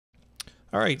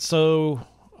All right, so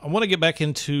I want to get back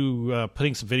into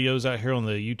putting some videos out here on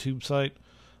the YouTube site,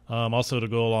 also to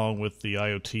go along with the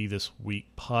IoT This Week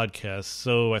podcast.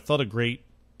 So I thought a great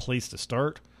place to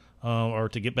start, or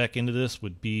to get back into this,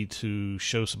 would be to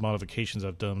show some modifications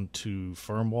I've done to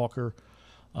Firmwalker.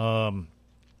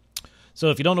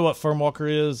 So if you don't know what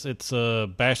Firmwalker is, it's a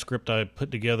bash script I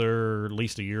put together at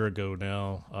least a year ago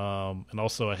now, and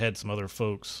also I had some other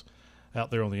folks out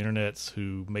there on the internets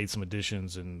who made some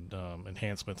additions and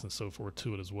enhancements and so forth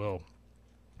to it as well.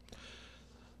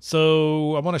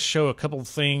 So I want to show a couple of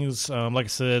things. Like I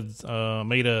said,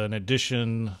 made an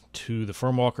addition to the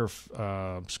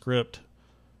Firmwalker script,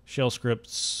 shell script,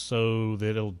 so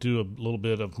that it'll do a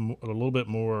little bit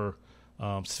more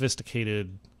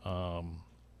sophisticated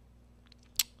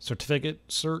certificate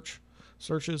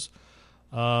searches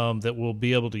that we'll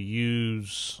be able to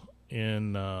use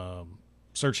in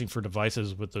searching for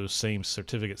devices with those same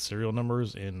certificate serial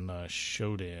numbers in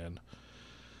Shodan.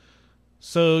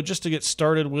 So just to get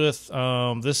started with,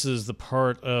 this is the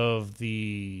part of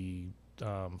the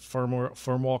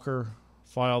Firmwalker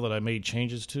file that I made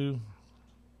changes to.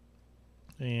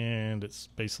 And it's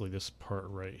basically this part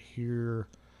right here.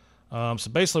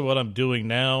 So basically what I'm doing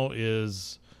now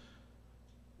is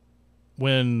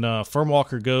when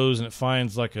Firmwalker goes and it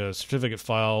finds like a certificate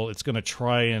file, it's going to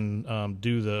try and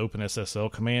do the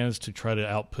OpenSSL commands to try to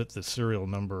output the serial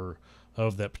number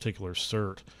of that particular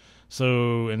cert.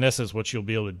 So in essence, what you'll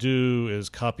be able to do is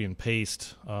copy and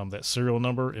paste that serial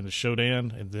number into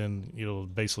Shodan, and then it'll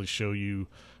basically show you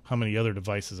how many other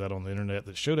devices out on the internet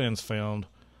that Shodan's found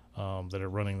that are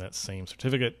running that same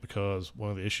certificate, because one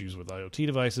of the issues with IoT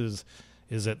devices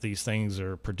is that these things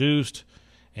are produced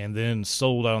and then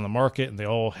sold out on the market, and they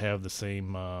all have the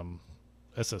same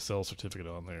SSL certificate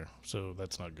on there. So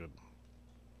that's not good.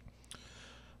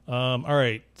 All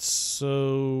right,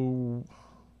 so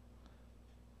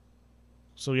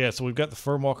yeah, so we've got the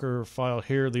Firmwalker file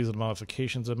here. These are the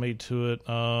modifications I made to it.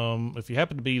 If you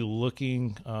happen to be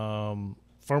looking,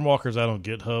 Firmwalker's out on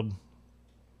GitHub.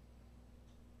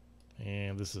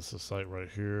 And this is the site right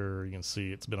here. You can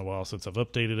see it's been a while since I've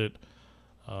updated it.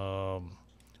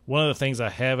 One of the things I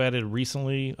have added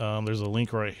recently, there's a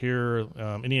link right here.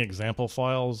 Any example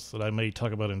files that I may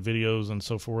talk about in videos and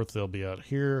so forth, they'll be out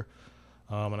here.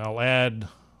 And I'll add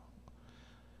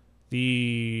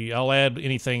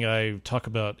anything I talk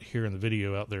about here in the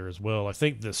video out there as well. I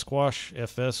think the Squash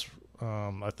FS,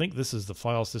 I think this is the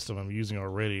file system I'm using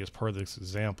already as part of this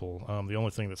example. The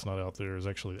only thing that's not out there is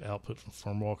actually the output from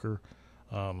Firmwalker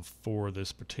for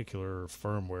this particular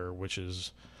firmware, which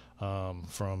is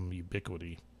from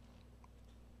Ubiquiti.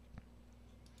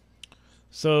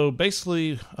 So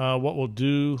basically what we'll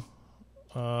do,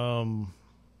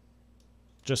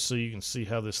 just so you can see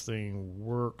how this thing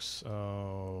works,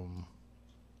 we'll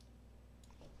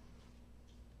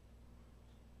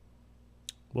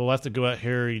have to go out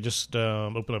here. You just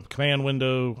open up a command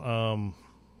window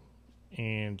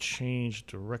and change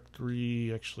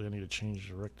directory. Actually, I need to change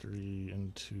directory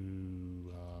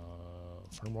into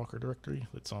Firmwalker directory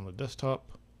that's on the desktop.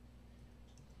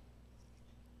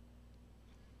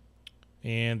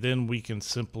 And then we can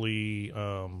simply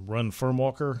run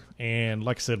Firmwalker. And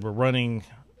like I said, we're running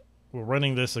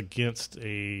this against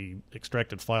a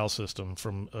extracted file system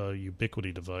from a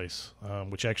Ubiquiti device,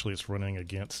 which actually it's running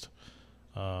against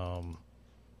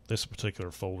this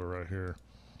particular folder right here.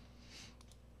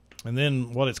 And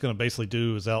then what it's going to basically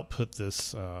do is output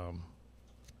this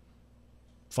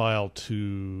file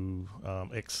to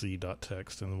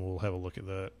xc.txt, and we'll have a look at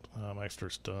that after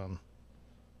it's done.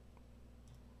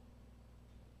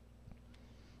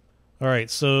 All right,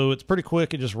 so it's pretty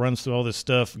quick. It just runs through all this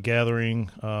stuff, gathering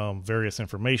various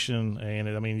information. And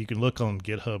I mean, you can look on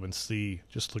GitHub and see,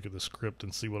 just look at the script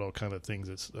and see what all kind of things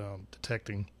it's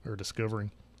detecting or discovering.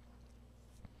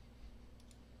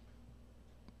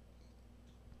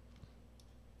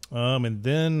 And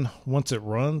then once it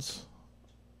runs,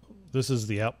 this is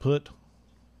the output.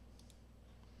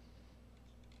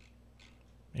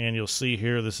 And you'll see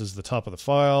here, this is the top of the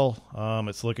file.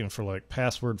 It's looking for like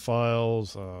password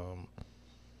files,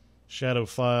 shadow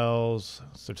files,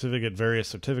 various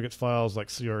certificate files like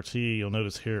CRT. You'll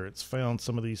notice here it's found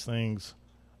some of these things.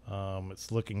 It's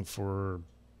looking for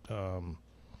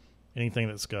anything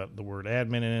that's got the word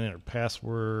admin in it or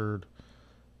password.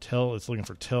 It's looking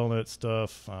for telnet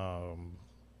stuff.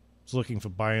 It's looking for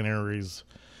binaries.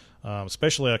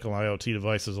 Especially like on IoT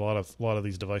devices, a lot of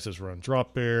these devices run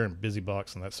Dropbear and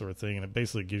BusyBox and that sort of thing, and it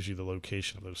basically gives you the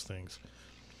location of those things.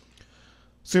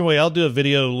 So anyway, I'll do a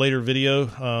later video,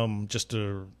 just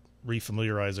to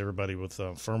refamiliarize everybody with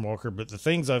Firmwalker. But the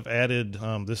things I've added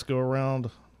this go around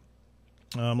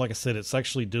Like I said, it's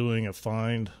actually doing a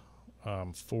find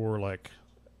for like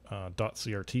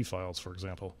 .crt files, for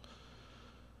example.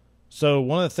 So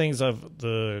one of the things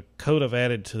the code I've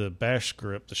added to the bash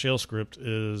script, the shell script,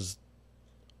 is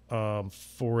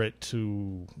for it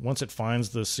to, once it finds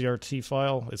the CRT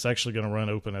file, it's actually going to run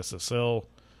OpenSSL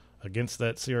against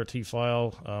that CRT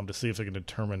file to see if it can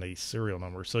determine a serial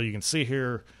number. So you can see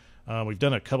here, we've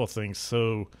done a couple things.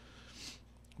 So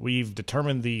we've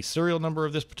determined the serial number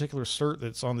of this particular cert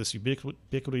that's on this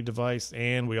Ubiquiti device,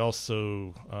 and we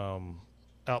also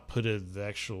outputted the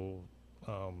actual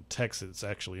text that's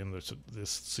actually in this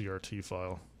CRT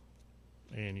file.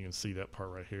 And you can see that part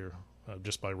right here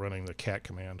just by running the cat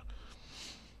command.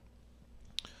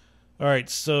 All right,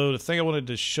 so the thing I wanted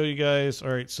to show you guys,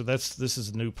 all right, so this is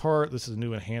a new part. This is a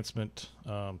new enhancement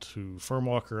to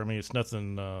Firmwalker. I mean, it's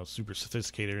nothing super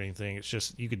sophisticated or anything. It's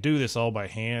just you could do this all by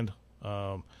hand.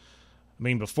 I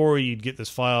mean, before you'd get this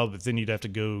file, but then you'd have to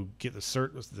go get the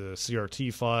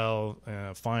CRT file,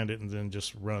 find it, and then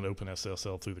just run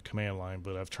OpenSSL through the command line.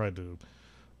 But I've tried to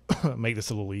make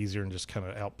this a little easier and just kind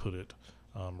of output it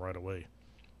right away.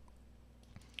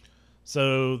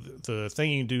 So the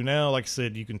thing you can do now, like I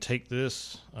said, you can take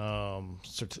this,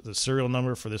 the serial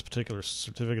number for this particular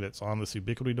certificate that's on this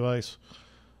Ubiquiti device.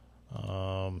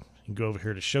 You can go over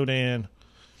here to Shodan.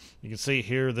 You can see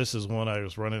here, this is one I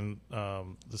was running.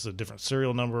 This is a different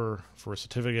serial number for a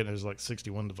certificate. There's like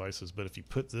 61 devices, but if you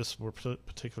put this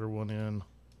particular one in,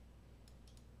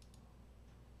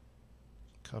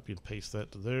 copy and paste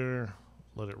that to there,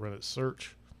 let it run its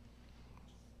search.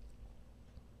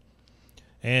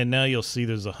 And now you'll see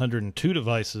there's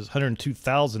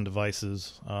 102,000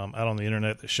 devices out on the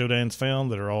internet that Shodan's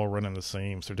found that are all running the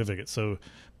same certificate. So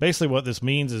basically what this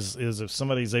means is if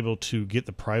somebody's able to get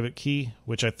the private key,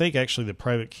 which I think actually the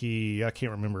private key, I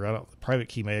can't remember, the private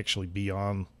key may actually be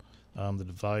on the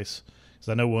device. Because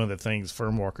I know one of the things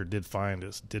Firmwalker did find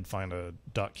a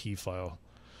 .key file.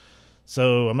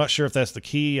 So I'm not sure if that's the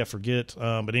key, I forget.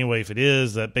 But anyway, if it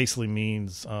is, that basically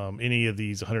means any of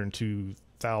these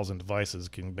 102,000 devices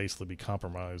can basically be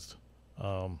compromised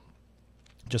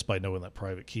just by knowing that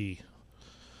private key.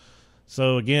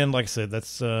 So again, like I said,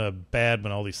 that's bad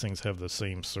when all these things have the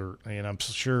same cert, and I'm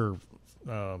sure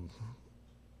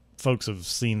folks have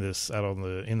seen this out on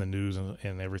in the news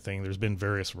and everything. There's been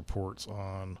various reports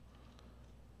on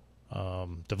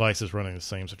devices running the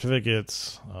same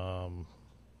certificates.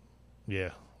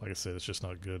 Yeah, like I said, it's just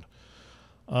not good.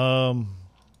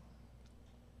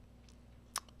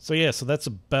 So yeah, so that's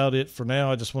about it for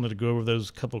now. I just wanted to go over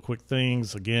those couple of quick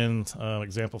things. Again,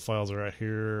 example files are right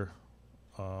here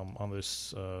on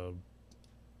this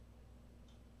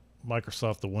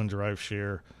Microsoft, the OneDrive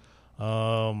share.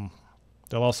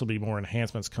 There'll also be more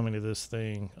enhancements coming to this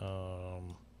thing.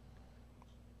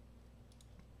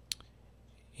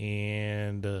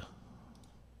 And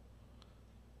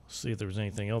see if there was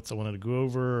anything else I wanted to go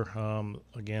over.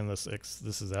 Again, this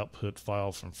is output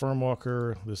file from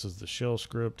Firmwalker. This is the shell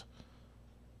script.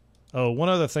 Oh, one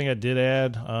other thing I did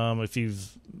add, if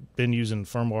you've been using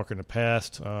Firmwalker in the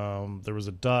past, there was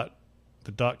the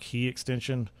 .key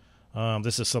extension.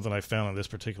 This is something I found in this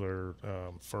particular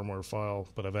firmware file,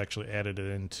 but I've actually added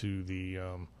it into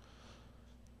the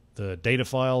data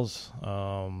files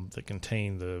that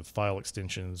contain the file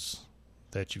extensions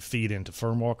that you feed into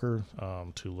Firmwalker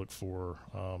to look for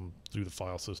through the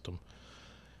file system.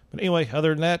 But anyway,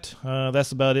 other than that,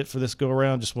 that's about it for this go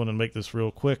around. Just wanted to make this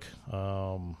real quick.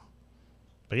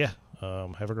 But yeah,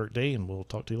 have a great day, and we'll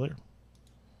talk to you later.